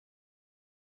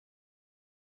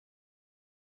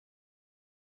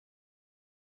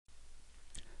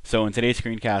So in today's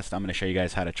screencast, I'm going to show you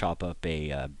guys how to chop up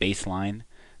a bass line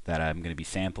that I'm going to be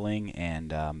sampling,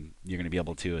 and you're going to be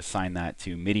able to assign that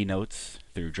to MIDI notes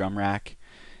through drum rack,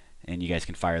 and you guys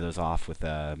can fire those off with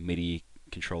a MIDI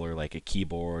controller like a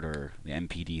keyboard or the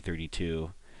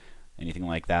MPD32, anything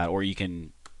like that, or you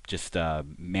can just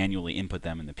manually input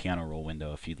them in the piano roll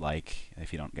window if you'd like,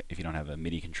 if you don't have a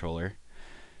MIDI controller.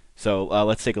 So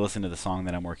let's take a listen to the song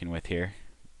that I'm working with here,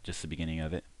 just the beginning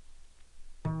of it.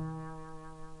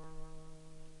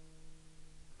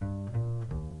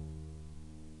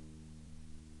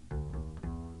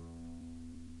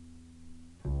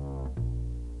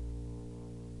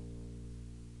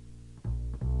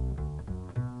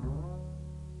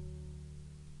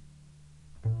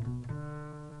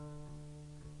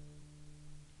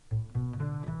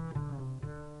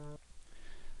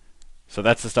 So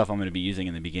that's the stuff I'm going to be using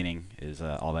in the beginning, is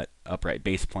all that upright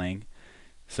bass playing.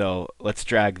 So let's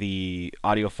drag the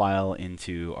audio file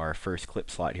into our first clip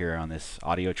slot here on this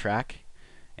audio track,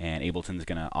 and Ableton's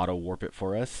going to auto warp it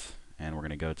for us, and we're going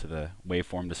to go to the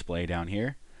waveform display down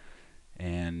here,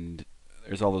 and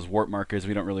there's all those warp markers.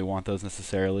 We don't really want those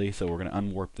necessarily, so we're going to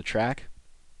unwarp the track.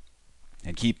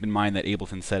 And keep in mind that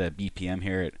Ableton set a BPM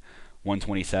here at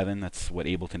 127. That's what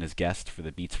Ableton has guessed for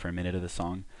the beats per minute of the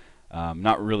song.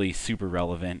 Not really super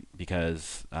relevant,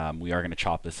 because we are going to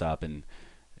chop this up and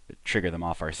trigger them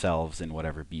off ourselves in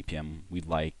whatever BPM we'd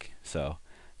like. So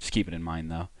just keep it in mind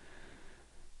though.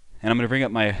 And I'm going to bring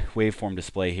up my waveform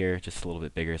display here just a little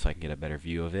bit bigger so I can get a better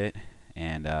view of it.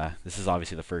 And this is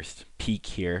obviously the first peak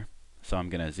here, so I'm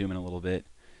going to zoom in a little bit,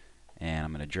 and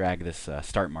I'm going to drag this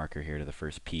start marker here to the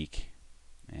first peak.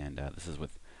 And this is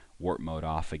with warp mode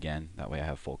off again, that way I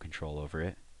have full control over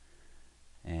it.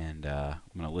 And I'm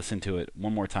going to listen to it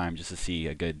one more time just to see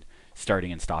a good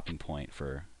starting and stopping point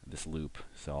for this loop.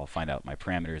 So I'll find out my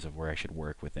parameters of where I should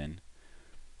work within.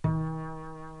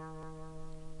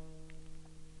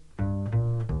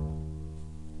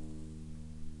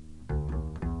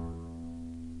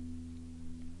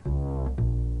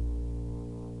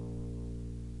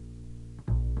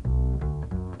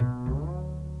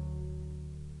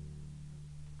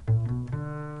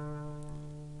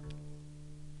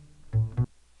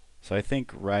 So I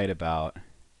think right about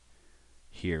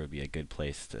here would be a good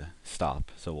place to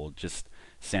stop. So we'll just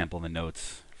sample the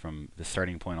notes from the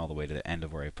starting point all the way to the end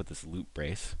of where I put this loop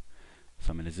brace.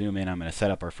 So I'm going to zoom in. I'm going to set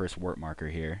up our first warp marker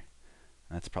here.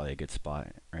 That's probably a good spot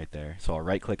right there. So I'll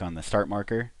right click on the start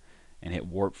marker and hit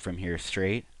warp from here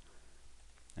straight.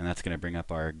 And that's going to bring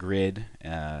up our grid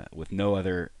with no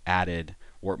other added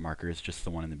warp markers, just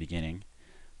the one in the beginning.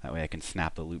 That way I can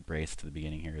snap the loop brace to the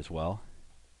beginning here as well.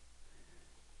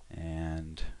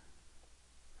 And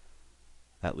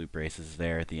that loop brace is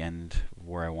there at the end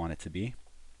where I want it to be.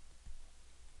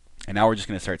 And now we're just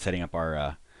going to start setting up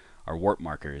our warp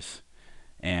markers.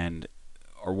 And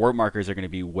our warp markers are going to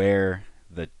be where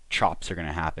the chops are going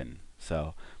to happen.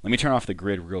 So let me turn off the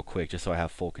grid real quick just so I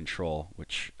have full control,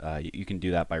 which you can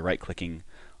do that by right clicking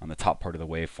on the top part of the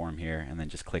waveform here and then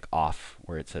just click off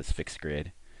where it says fixed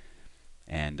grid.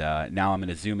 And now I'm going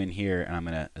to zoom in here, and I'm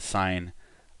going to assign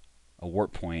a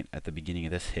warp point at the beginning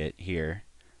of this hit here.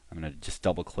 I'm going to just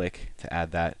double click to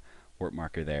add that warp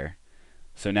marker there.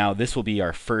 So now this will be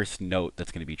our first note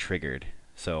that's going to be triggered.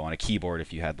 So on a keyboard,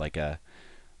 if you had like a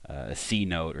C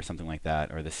note or something like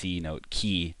that, or the C note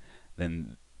key,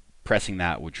 then pressing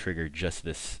that would trigger just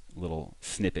this little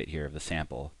snippet here of the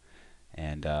sample.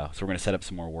 And so we're going to set up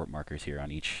some more warp markers here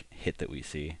on each hit that we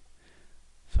see.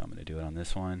 So I'm going to do it on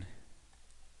this one,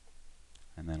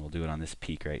 and then we'll do it on this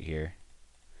peak right here.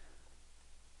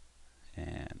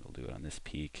 And we'll do it on this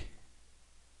peak.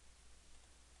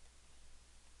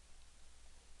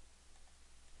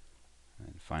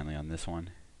 And finally on this one.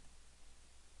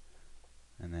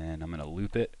 And then I'm going to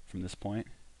loop it from this point.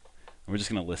 And we're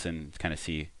just going to listen to kind of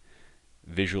see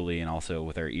visually and also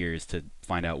with our ears to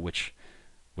find out which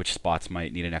spots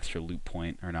might need an extra loop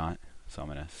point or not. So I'm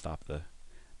going to stop the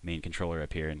main controller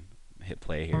up here and hit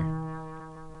play here.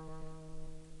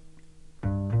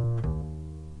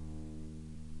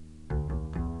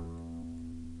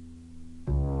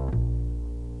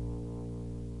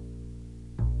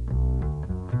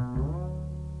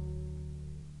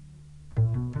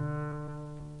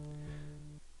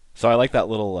 So I like that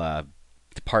little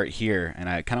part here, and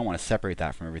I kind of want to separate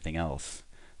that from everything else.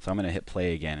 So I'm going to hit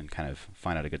play again and kind of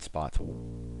find out a good spot to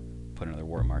put another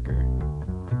warp marker.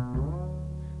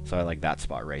 So I like that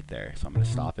spot right there. So I'm going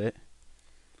to stop it.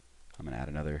 I'm going to add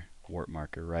another warp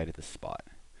marker right at this spot.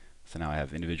 So now I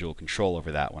have individual control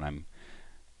over that when I'm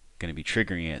going to be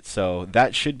triggering it. So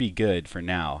that should be good for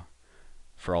now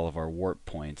for all of our warp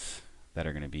points that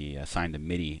are going to be assigned to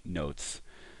MIDI notes.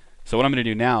 So what I'm going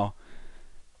to do now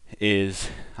is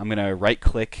I'm going to right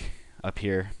click up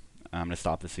here. I'm going to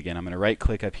stop this again. I'm going to right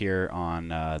click up here on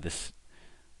this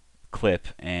clip,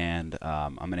 and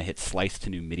I'm going to hit slice to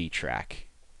new MIDI track.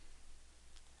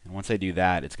 And once I do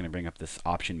that, it's going to bring up this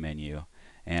option menu,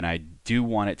 and I do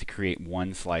want it to create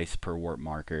one slice per warp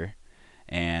marker.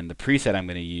 And the preset I'm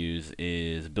going to use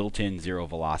is built-in 0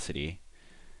 velocity,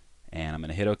 and I'm going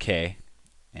to hit OK,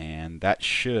 and that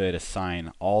should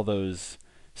assign all those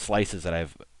slices that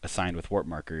I've assigned with warp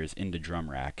markers into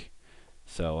drum rack.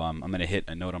 So I'm going to hit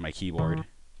a note on my keyboard.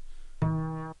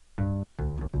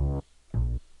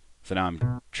 So now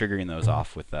I'm triggering those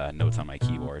off with notes on my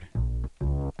keyboard.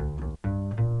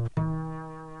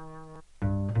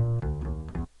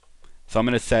 So I'm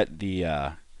going to set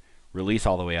the release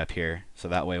all the way up here, so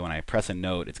that way when I press a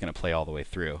note, it's going to play all the way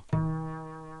through.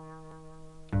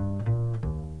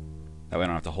 That way I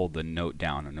don't have to hold the note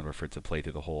down in order for it to play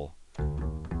through the whole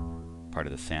part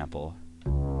of the sample.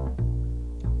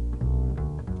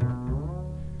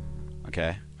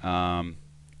 Okay, and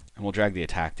we'll drag the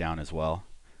attack down as well.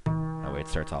 That way it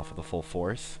starts off with a full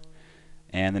force.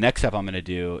 And the next step I'm going to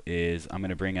do is I'm going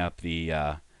to bring up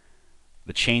the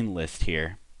chain list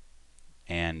here.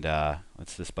 And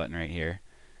that's this button right here.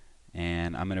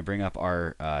 And I'm going to bring up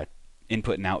our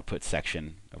input and output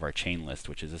section of our chain list,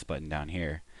 which is this button down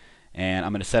here. And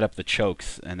I'm going to set up the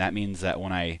chokes, and that means that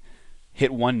when I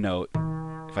hit one note,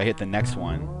 if I hit the next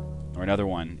one or another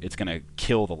one, it's going to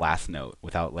kill the last note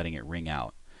without letting it ring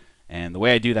out. And the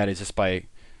way I do that is just by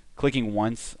clicking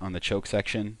once on the choke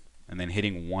section and then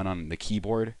hitting 1 on the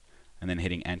keyboard and then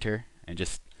hitting enter, and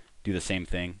just do the same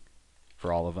thing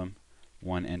for all of them.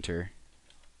 1, enter.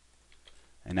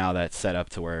 And now that's set up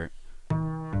to where the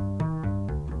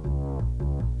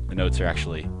notes are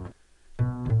actually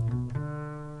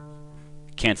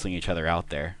canceling each other out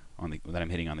there on that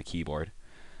I'm hitting on the keyboard.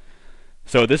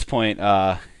 So at this point,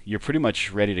 you're pretty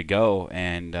much ready to go,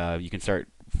 and you can start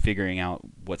figuring out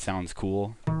what sounds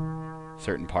cool,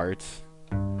 certain parts.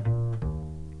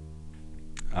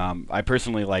 I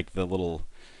personally like the little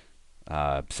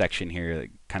section here that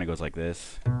kind of goes like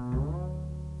this.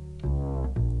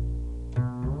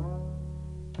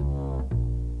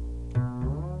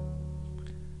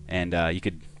 And you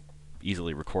could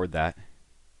easily record that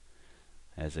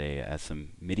as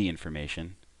some MIDI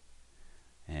information.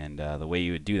 And the way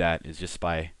you would do that is just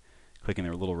by clicking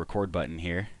the little record button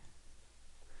here,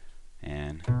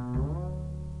 and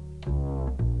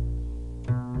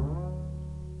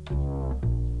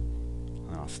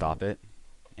I'll stop it.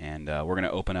 And we're going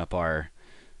to open up our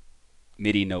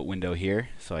MIDI note window here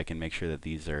so I can make sure that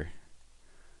these are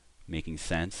making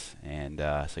sense. And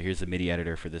so here's the MIDI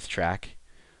editor for this track.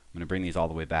 I'm going to bring these all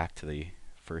the way back to the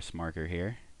first marker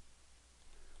here.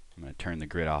 I'm going to turn the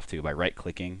grid off too by right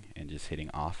clicking and just hitting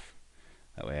off.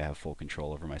 That way I have full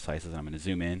control over my slices. And I'm going to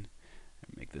zoom in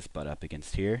and make this butt up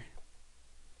against here.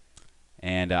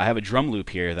 And I have a drum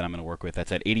loop here that I'm going to work with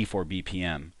that's at 84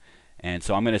 BPM. And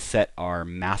so I'm going to set our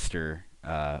master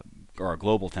or our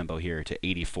global tempo here to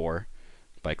 84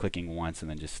 by clicking once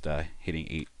and then just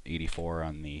hitting 84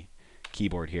 on the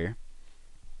keyboard here.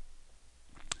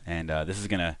 And this is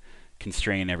going to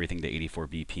constrain everything to 84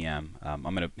 BPM. I'm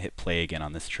going to hit play again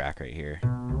on this track right here.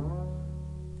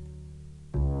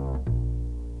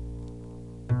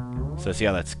 So see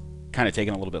how that's kind of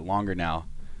taking a little bit longer now.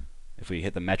 If we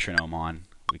hit the metronome on,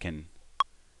 we can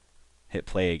hit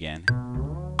play again.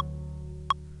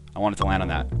 I want it to land on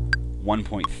that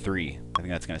 1.3. I think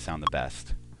that's going to sound the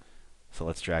best. So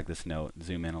let's drag this note,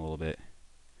 zoom in a little bit,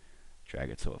 drag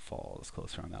it so it falls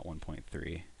closer on that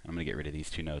 1.3. I'm going to get rid of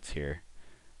these two notes here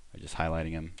by just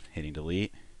highlighting them, hitting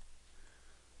delete.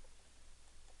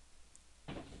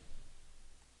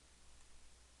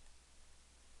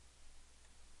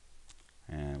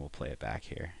 And we'll play it back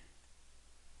here.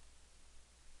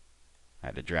 I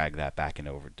had to drag that back and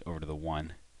over to the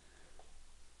 1.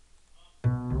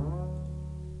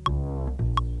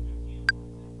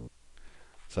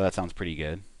 So that sounds pretty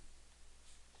good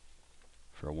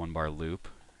for a 1-bar loop.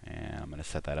 And I'm going to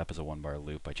set that up as a 1-bar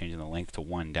loop by changing the length to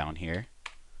 1 down here.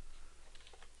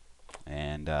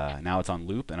 And now it's on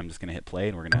loop, and I'm just going to hit play,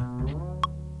 and we're going to...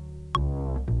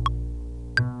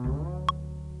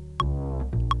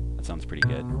 That sounds pretty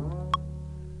good.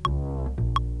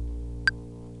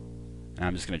 And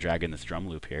I'm just going to drag in this drum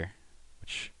loop here,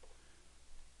 which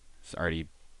is already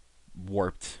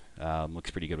warped. Looks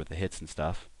pretty good with the hits and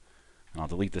stuff. And I'll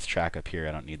delete this track up here.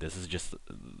 I don't need this. This is just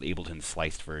the Ableton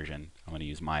sliced version. I'm going to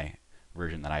use my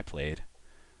version that I played.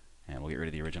 And we'll get rid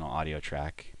of the original audio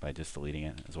track by just deleting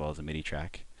it, as well as the MIDI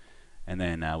track. And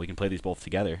then we can play these both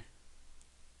together.